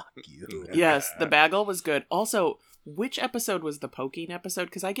like, fuck you. Yes, the bagel was good. Also, which episode was the poking episode?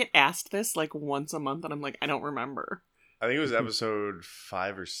 Because I get asked this like once a month, and I'm like, I don't remember. I think it was episode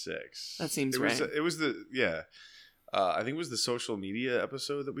 5 or 6. That seems it was, right. It was the I think it was the social media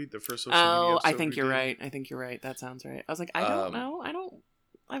episode the first social media Oh, episode I think we you're did. right. I think you're right. That sounds right. I was like, I don't know.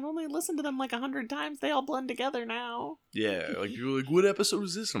 I've only listened to them like 100 times. They all blend together now. Yeah, like you were like, what episode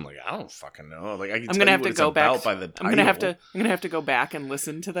is this? And I'm like, I don't fucking know. Like I can I'm tell gonna you have what to it's go back. about by the title. I'm gonna have to go back and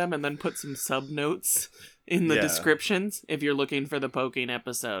listen to them and then put some sub notes in the Yeah. descriptions. If you're looking for the poking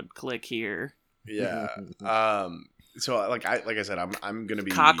episode, click here. Yeah. So like I said, I'm gonna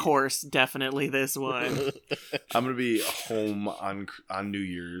be Cock horse, definitely this one. I'm gonna be home on New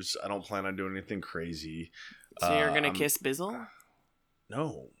Year's. I don't plan on doing anything crazy. So you're gonna I'm- kiss Bizzle?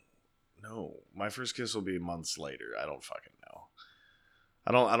 No. My first kiss will be months later. I don't fucking know.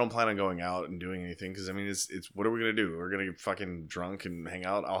 I don't plan on going out and doing anything because I mean it's what are we gonna do? We're gonna get fucking drunk and hang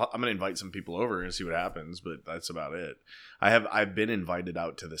out. I'm gonna invite some people over and see what happens, but that's about it. I've been invited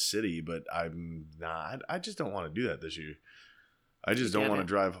out to the city, but I'm not. I just don't want to do that this year. I just don't get want to it.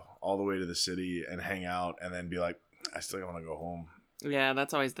 drive all the way to the city and hang out and then be like, I still want to go home. Yeah,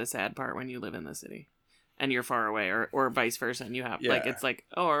 that's always the sad part when you live in the city and you're far away, or vice versa, and you have like Yeah. it's like,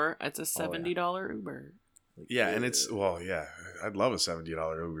 or it's a Oh, yeah. $70 Uber. Yeah, and it's I'd love a $70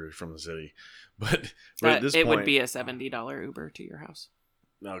 Uber from the city, but at this It point would be a $70 Uber to your house.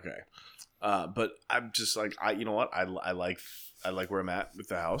 okay. But I'm just like you know what I like where I'm at with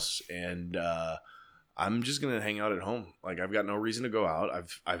the house, and I'm just gonna hang out at home. Like I've got no reason to go out.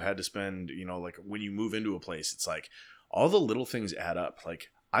 I've had to spend like when you move into a place, it's like all the little things add up. Like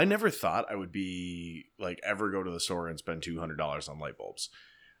I never thought I would be like ever go to the store and spend $200 on light bulbs,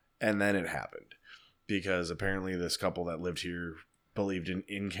 and then it happened. Because apparently this couple that lived here believed in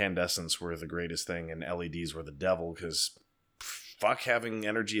incandescents were the greatest thing and LEDs were the devil because fuck having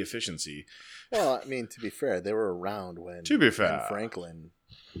energy efficiency. Well, I mean, to be fair, they were around when To be Ben fair. Franklin.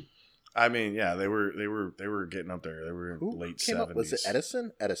 I mean, yeah, they were getting up there. They were Who late came 70s. up? Was it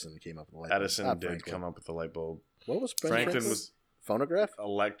Edison? Edison came up with the light bulb, Edison not did Franklin. come up with the light bulb. What was Ben Franklin Franklin's? was Phonograph?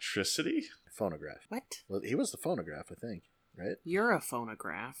 electricity? Phonograph. What? Well, he was the phonograph, I think. Right? You're a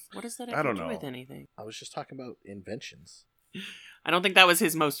phonograph. What does that I have to don't do know. with anything? I was just talking about inventions. I don't think that was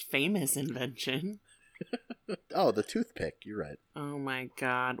his most famous invention. Oh, the toothpick. You're right. Oh my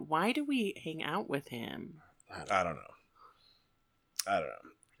God! Why do we hang out with him? I don't know.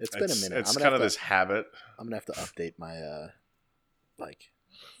 It's been a minute. It's I'm kind gonna of have this habit. I'm gonna have to update my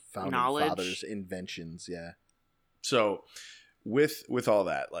founding Knowledge. fathers' inventions. Yeah. So with all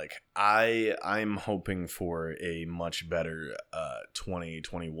that, like I'm hoping for a much better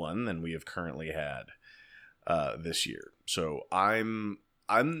 2021 than we have currently had this year. So I'm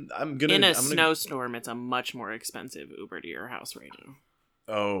gonna In a I'm gonna- snowstorm, it's a much more expensive Uber to your house right now.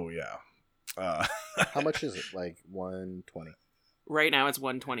 Oh yeah. How much is it? Like $120. Right now, it's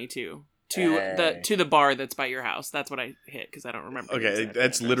 $122 Hey. to the bar that's by your house. That's what I hit because I don't remember. the Okay, exact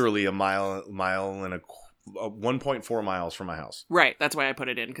that's address. literally a mile and 1.4 miles from my house. Right. That's why I put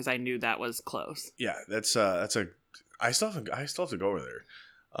it in because I knew that was close. Yeah, that's a. I still have to go over there.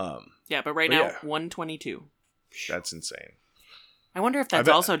 Yeah, but right But now, yeah. 122. That's insane. I wonder if I that's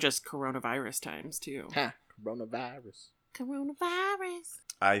bet- also just coronavirus times too. Ha! Coronavirus. Coronavirus.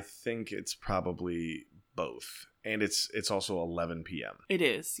 I think it's probably both, and it's also 11 p.m. It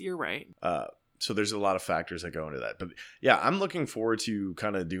is. You're right. So there's a lot of factors that go into that. But yeah, I'm looking forward to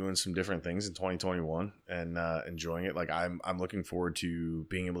kind of doing some different things in 2021 and enjoying it. Like I'm looking forward to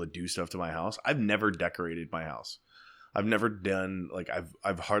being able to do stuff to my house. I've never decorated my house. I've never done like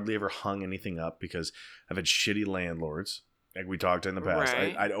I've hardly ever hung anything up because I've had shitty landlords. Like we talked in the past,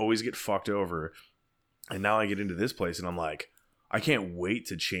 Right. I'd always get fucked over, and now I get into this place and I'm like, I can't wait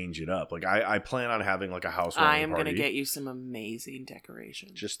to change it up. Like I plan on having like a housewarming I am party. going to get you some amazing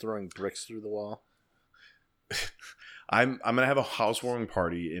decorations. Just throwing bricks through the wall. I'm gonna have a housewarming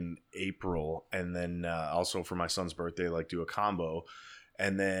party in April, and then also for my son's birthday, like do a combo,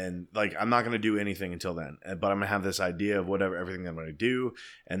 and then like I'm not gonna do anything until then, but I'm gonna have this idea of everything I'm gonna do,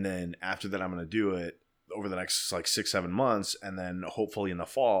 and then after that I'm gonna do it. over the next like 6-7 months, and then hopefully in the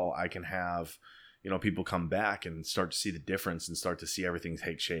fall I can have, people come back and start to see the difference and start to see everything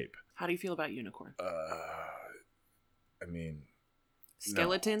take shape. How do you feel about unicorn? I mean,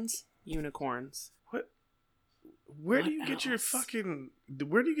 Skeletons, unicorns. what? Where What do you get your else?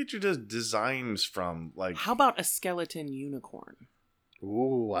 Where do you get your designs from? Like, How about a skeleton unicorn?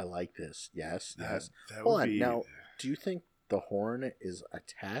 Ooh, I like this. Yes, yes. that Hold would on. be. Now, do you think the horn is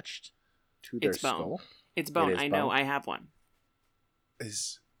attached to their It's bone. skull? It's bone. It is I know. bone? I have one.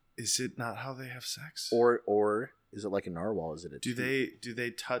 Is it not how they have sex? Or is it like a narwhal? Is it a do tooth? they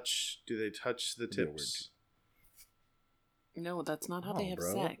touch the Be a word. tips? No, that's not how Oh, they have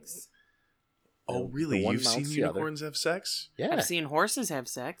bro. sex. Oh, The really? one You've seen mounts the other. unicorns have sex? Yeah. I've seen horses have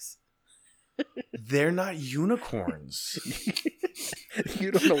sex. They're not unicorns.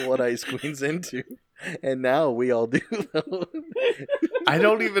 You don't know what Ice Queen's into, and now we all do. Though. I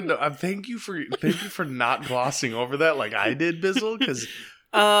don't even know. Thank you for not glossing over that like I did, Bizzle, because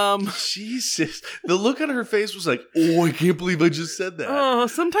Jesus, the look on her face was like, "Oh, I can't believe I just said that." Oh,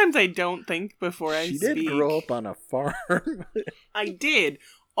 sometimes I don't think before I She speak. did grow up on a farm. I did.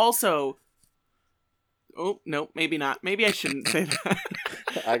 Also, oh no, maybe not. Maybe I shouldn't say that.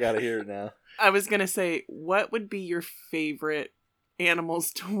 I gotta hear it now. I was gonna say, what would be your favorite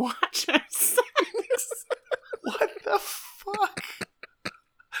animals to watch have sex? What the fuck?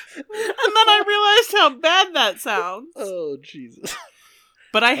 And then I realized how bad that sounds. Oh Jesus!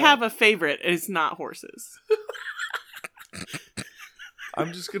 But I have a favorite. It's not horses.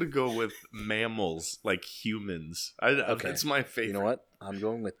 I'm just gonna go with mammals, like humans. Okay. That's my favorite. You know what? I'm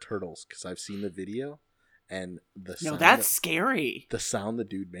going with turtles because I've seen the video, and the No, sound that's scary. the sound the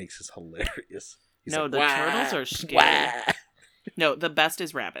dude makes is hilarious. He's No, like, the "Wah, turtles are scary. wah." No, the best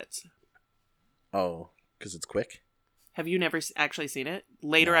is rabbits. Oh, because it's quick. Have you never actually seen it?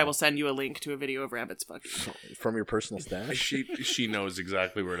 Later, No. I will send you a link to a video of rabbits fucking. From your personal stash. She knows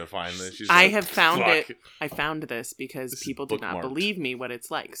exactly where to find this. She's I like, have found "Fuck." it. I found this because This is people did not bookmarked. believe me what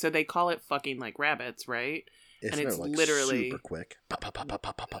it's like. So they call it fucking like rabbits, right? Isn't it's it, like, literally- super quick. Pop, pop, pop, pop,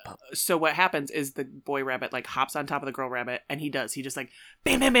 pop, pop, pop, pop. So what happens is the boy rabbit like hops on top of the girl rabbit, and he just like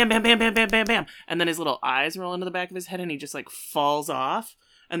bam, bam, bam, bam, bam, bam, bam, bam, bam, and then his little eyes roll into the back of his head, and he just like falls off.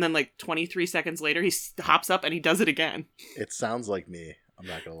 And then like 23 seconds later, he hops up and he does it again. It sounds like me. I'm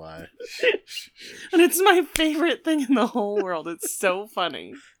not gonna lie. And it's my favorite thing in the whole world. It's so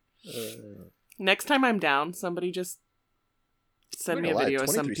funny. Next time I'm down, somebody just send me a video of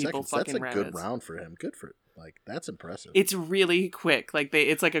some 23 people seconds. fucking That's a rabbits. good round for him. Good for that's impressive. It's really quick. Like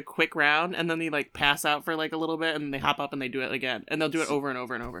it's like a quick round, and then they like pass out for like a little bit, and they hop up and they do it again, and they'll do it over and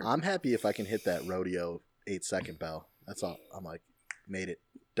over and over. I'm happy if I can hit that rodeo 8-second bell. That's all. I'm like, made it.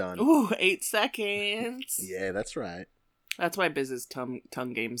 Done. Ooh, 8 seconds. Yeah, that's right. That's why Biz's tongue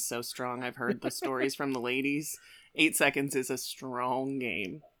game's so strong. I've heard the stories from the ladies. 8 seconds is a strong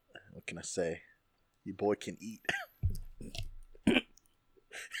game. What can I say? Your boy can eat.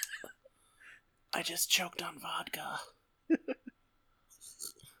 I just choked on vodka.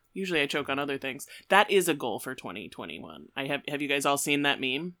 Usually I choke on other things. That is a goal for 2021. Have you guys all seen that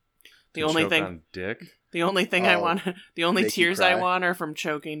meme? The only Choke thing on dick. the only thing I Oh, want the only make you tears I cry? want are from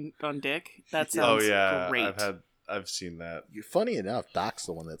choking on dick. That Oh sounds yeah, great. I've seen that. Funny enough, Doc's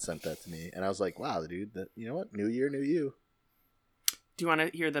the one that sent that to me, and I was like, "Wow, dude, that you know what? New year, new you." Do you want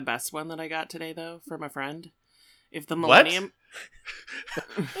to hear the best one that I got today though from a friend? If the What? millennium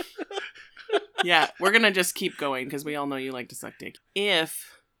Yeah, we're going to just keep going because we all know you like to suck dick.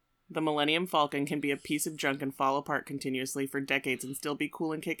 If the Millennium Falcon can be a piece of junk and fall apart continuously for decades and still be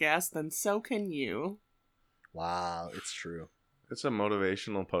cool and kick ass, then so can you. Wow, it's true. It's a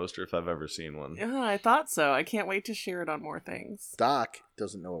motivational poster if I've ever seen one. Yeah, I thought so. I can't wait to share it on more things. Doc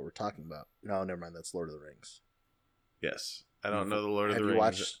doesn't know what we're talking about. No, never mind. That's Lord of the Rings. Yes, I don't know the Lord of Have the you Rings.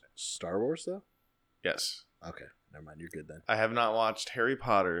 watched Star Wars though? Yes, Okay, never mind. You're good then. I have not watched Harry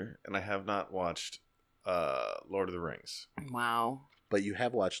Potter, and I have not watched Lord of the Rings. Wow. But you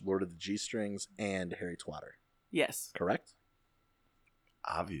have watched Lord of the G Strings and Harry Twatter, Yes. correct?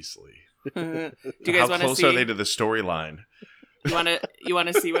 Obviously. Do you How guys want to close see? are they to the storyline? You want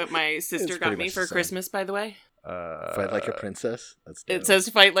to see what my sister It's got pretty me much for the same. Christmas? By the way, Fight like a princess. That's dope. it says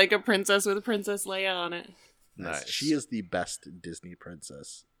 "Fight like a princess" with Princess Leia on it. Nice. Nice. She is the best Disney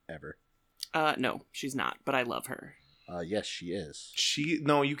princess ever. No, she's not, but I love her. Yes, she is.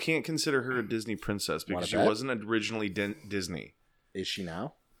 No, you can't consider her a Disney princess Wanna because she bet? wasn't originally Disney. Is she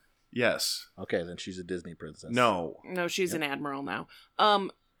now? Yes. Okay, then she's a Disney princess. No. No, she's Yep. an admiral now.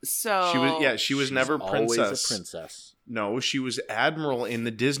 So She was. Yeah, she was She's never always princess. a princess. No, she was admiral in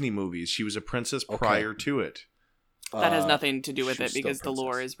the Disney movies. She was a princess Okay. prior to it. That has nothing to do with she's it still because the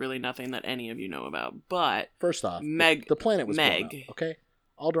lore princess. is really nothing that any of you know about. But First off, Meg, the planet was blown Meg, up, okay?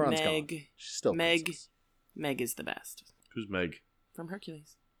 Alderaan's gone. Meg, She's still Meg, princess. Meg is the best Who's Meg? from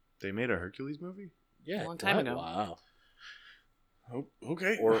Hercules. They made a Hercules movie? Yeah, a long time what? ago. Wow. Oh,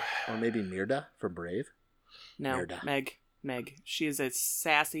 okay. Or maybe Mirda from Brave. No, Merda. Meg. She is a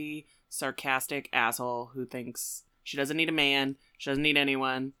sassy, sarcastic asshole who thinks she doesn't need a man. She doesn't need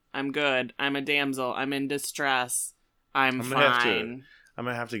anyone. I'm good. I'm a damsel. I'm in distress. I'm fine. I'm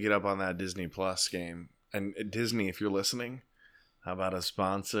gonna have to get up on that Disney Plus game. And Disney, if you're listening, how about a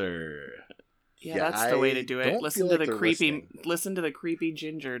sponsor? Yeah, Yeah, that's the way to I do it. don't Listen feel to like the they're creepy. listening. Listen to the creepy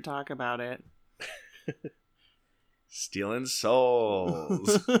ginger talk about it. Stealing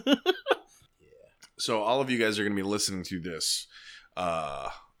souls. So all of you guys are going to be listening to this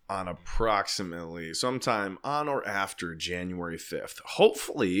on approximately sometime on or after January 5th.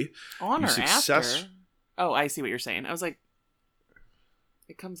 Hopefully, On You or success- after? Oh, I see what you're saying. I was like,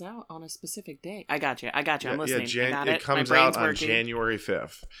 it comes out on a specific day. I got you. I'm listening. I got it comes My brain's out on working. January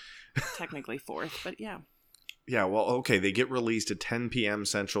 5th. Technically 4th, but yeah. Yeah, well, okay, they get released at 10 p.m.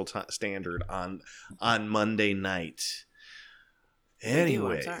 Central Standard on Monday night. They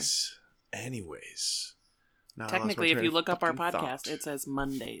do, I'm sorry. Anyways. Now I lost my Technically, if train you of look up our fucking podcast, thought. it says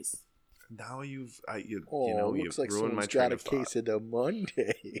Mondays. Now you Looks like ruined my someone's train got a of thought. case of the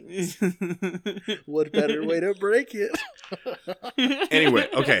Monday. What better way to break it? Anyway,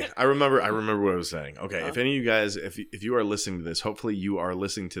 okay, I remember what I was saying. Okay, Huh? if any of you guys, if you are listening to this, hopefully you are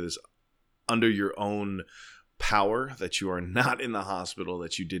listening to this under your own power, that you are not in the hospital,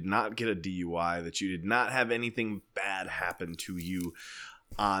 that you did not get a DUI, that you did not have anything bad happen to you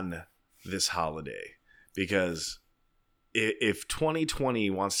on this holiday. Because if 2020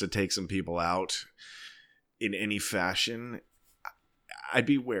 wants to take some people out in any fashion, I'd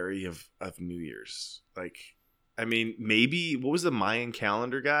be wary of New Year's. Like, I mean, maybe, what was the Mayan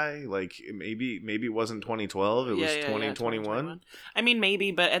calendar guy? Like, maybe it wasn't 2012, it was 2021. I mean,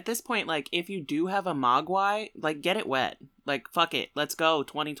 maybe, but at this point, like, if you do have a mogwai, like, get it wet. Like, fuck it. Let's go,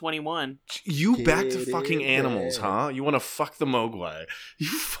 2021. You back to Get fucking it animals, wet. huh? You want to fuck the Mogwai.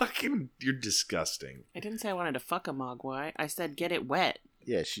 You're disgusting. I didn't say I wanted to fuck a mogwai. I said get it wet.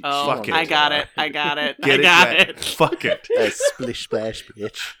 Yeah, she. Oh, Fuck it. I got it. I got it. Get I got wet. it. Fuck it. Splish splash,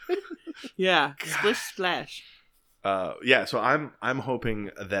 bitch. Yeah. Splish splash. Yeah, so I'm hoping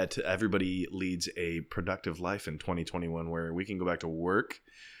that everybody leads a productive life in 2021 where we can go back to work.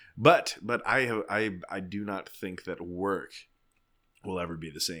 But I do not think that work will ever be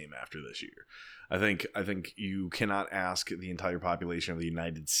the same after this year. I think you cannot ask the entire population of the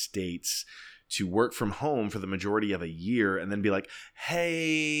United States to work from home for the majority of a year and then be like,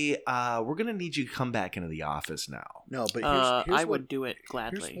 hey, we're going to need you to come back into the office now. No, but I here's would what, do it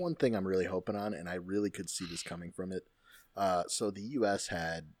gladly. here's one thing I'm really hoping on, and I really could see this coming from it. So the U.S.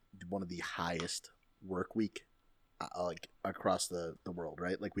 had one of the highest work week, like across the world,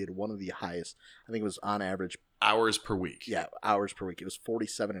 right? Like we had one of the highest. I think it was on average. Hours per week. Yeah, hours per week. It was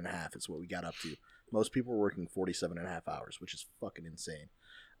 47.5 is what we got up to. Most people were working 47.5 hours, which is fucking insane.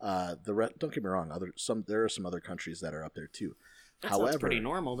 Don't get me wrong. There are some other countries that are up there too. That However, sounds pretty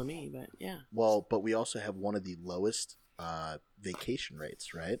normal to me, but yeah. well, but we also have one of the lowest vacation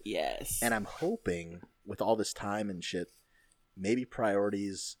rates, right? Yes. And I'm hoping with all this time and shit, maybe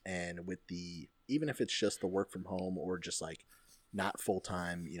priorities, and with the, even if it's just the work from home or just like not full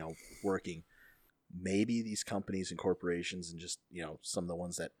time, working, maybe these companies and corporations and just, some of the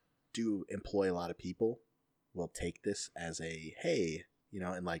ones that do employ a lot of people will take this as a, hey,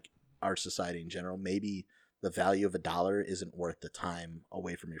 and like our society in general, maybe the value of $1 isn't worth the time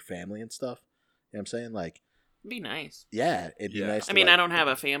away from your family and stuff. You know what I'm saying? Like, be nice. yeah, it'd be Yeah. nice. I mean, I don't have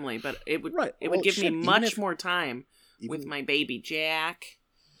a family, but it would Right. it Well, would give shit, me even much if- more time with my baby Jack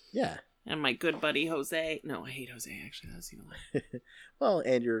Yeah. and my good buddy Jose. No, I hate Jose. Actually, that's even like, Well,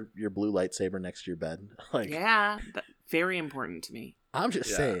 and your blue lightsaber next to your bed. Like, yeah, very important to me. I'm just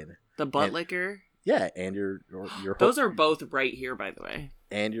Yeah. saying. The butt And- licker. Yeah, and your Those are both right here, by the way.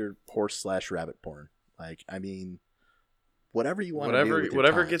 and your horse/rabbit porn. Like, I mean, whatever you want to do. Whatever with your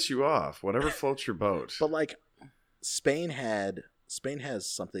whatever time. gets you off, whatever floats your boat. But like, Spain has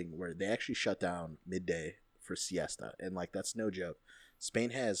something where they actually shut down midday for siesta, and like that's no joke.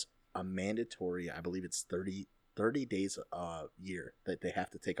 Spain has a mandatory, I believe it's 30 days a year that they have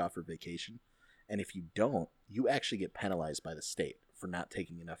to take off for vacation, and if you don't, you actually get penalized by the state for not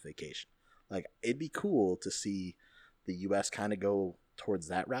taking enough vacation. Like, it'd be cool to see the U.S. kind of go towards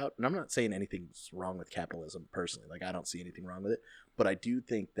that route, and I'm not saying anything's wrong with capitalism personally. Like, I don't see anything wrong with it, but I do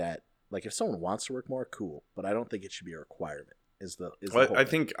think that, like, if someone wants to work more, cool, but I don't think it should be a requirement. Is the Well, whole I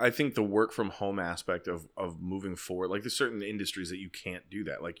thing. think the work from home aspect of moving forward, like there's certain industries that you can't do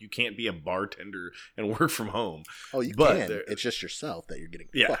that. Like you can't be a bartender and work from home. Oh, you but can. there- It's just yourself that you're getting.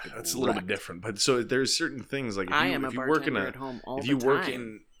 Yeah, fucking that's a little bit wrecked. different. But so there's certain things like I am a if you work in bartender a at home all if the you work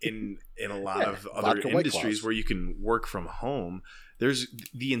time. in a lot Yeah, of other vodka White industries Claws. where you can work from home, there's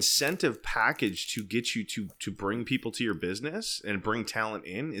the incentive package to get you to bring people to your business and bring talent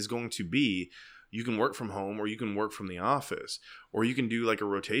in is going to be you can work from home or you can work from the office or you can do like a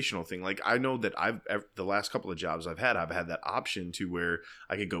rotational thing. Like I know that the last couple of jobs I've had that option to where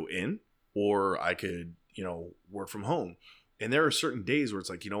I could go in or I could, work from home. And there are certain days where it's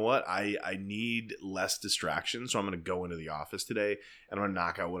like, you know what, I need less distraction. So I'm going to go into the office today and I'm going to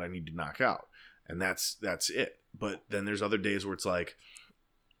knock out what I need to knock out. And that's it. But then there's other days where it's like,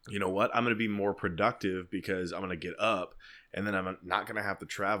 you know what, I'm going to be more productive because I'm going to get up and then I'm not going to have to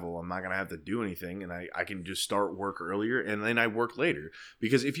travel. I'm not going to have to do anything. And I can just start work earlier and then I work later.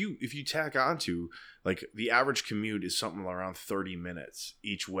 Because if you tack onto like the average commute is something around 30 minutes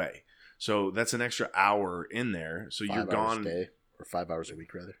each way. So that's an extra hour in there. So 5 you're hours gone. a day, or 5 hours a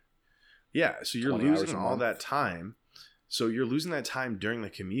week rather. Yeah. So you're 20 hours losing a all month. that time. So you're losing that time during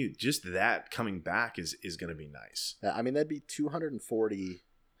the commute. Just that coming back is going to be nice. I mean, that'd be 240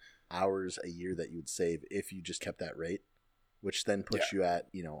 hours a year that you would save if you just kept that rate, which then puts you at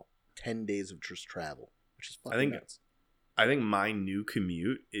 10 days of just travel, which is fucking think- nuts. I think my new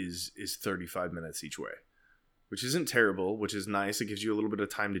commute is 35 minutes each way, which isn't terrible, which is nice. It gives you a little bit of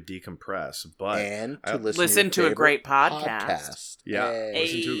time to decompress. But And I- to Listen your to a favorite great podcast. Yeah, Hey.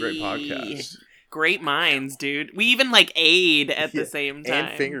 listen to a great Hey. podcast. Great minds, dude. We even like aid at Yeah, the same time.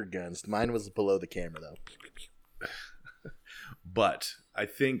 And finger guns. Mine was below the camera though. But I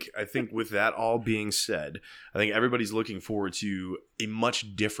think with that all being said, I think everybody's looking forward to a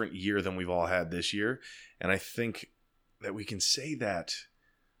much different year than we've all had this year. And I think that we can say that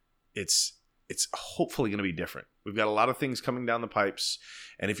it's hopefully going to be different. We've got a lot of things coming down the pipes.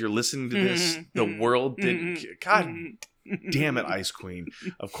 And if you're listening to this, the world didn't... God damn it, Ice Queen.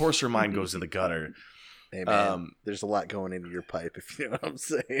 Of course her mind goes to the gutter. Hey man, there's a lot going into your pipe, if you know what I'm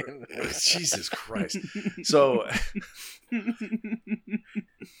saying. Jesus Christ. So...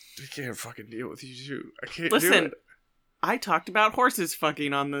 I can't fucking deal with you two. I can't do Listen, it. I talked about horses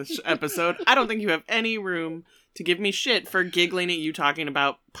fucking on this episode. I don't think you have any room to give me shit for giggling at you talking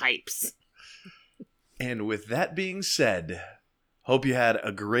about pipes. And with that being said, hope you had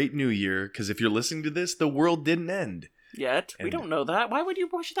a great new year, because if you're listening to this, the world didn't end. Yet. We And- don't know that. Why would you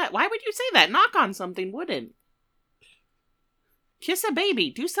push that? Why would you say that? Knock on something wouldn't. Kiss a baby.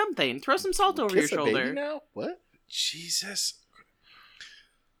 Do something. Throw some salt over your Kiss a baby shoulder. now? What? Jesus.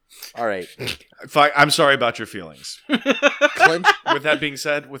 All right. Fine, I'm sorry about your feelings. Cleanse, With that being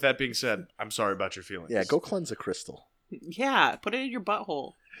said, I'm sorry about your feelings. yeah, go cleanse a crystal. Yeah, put it in your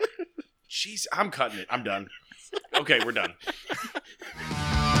butthole. Jeez, I'm cutting it. I'm done. Okay, we're done.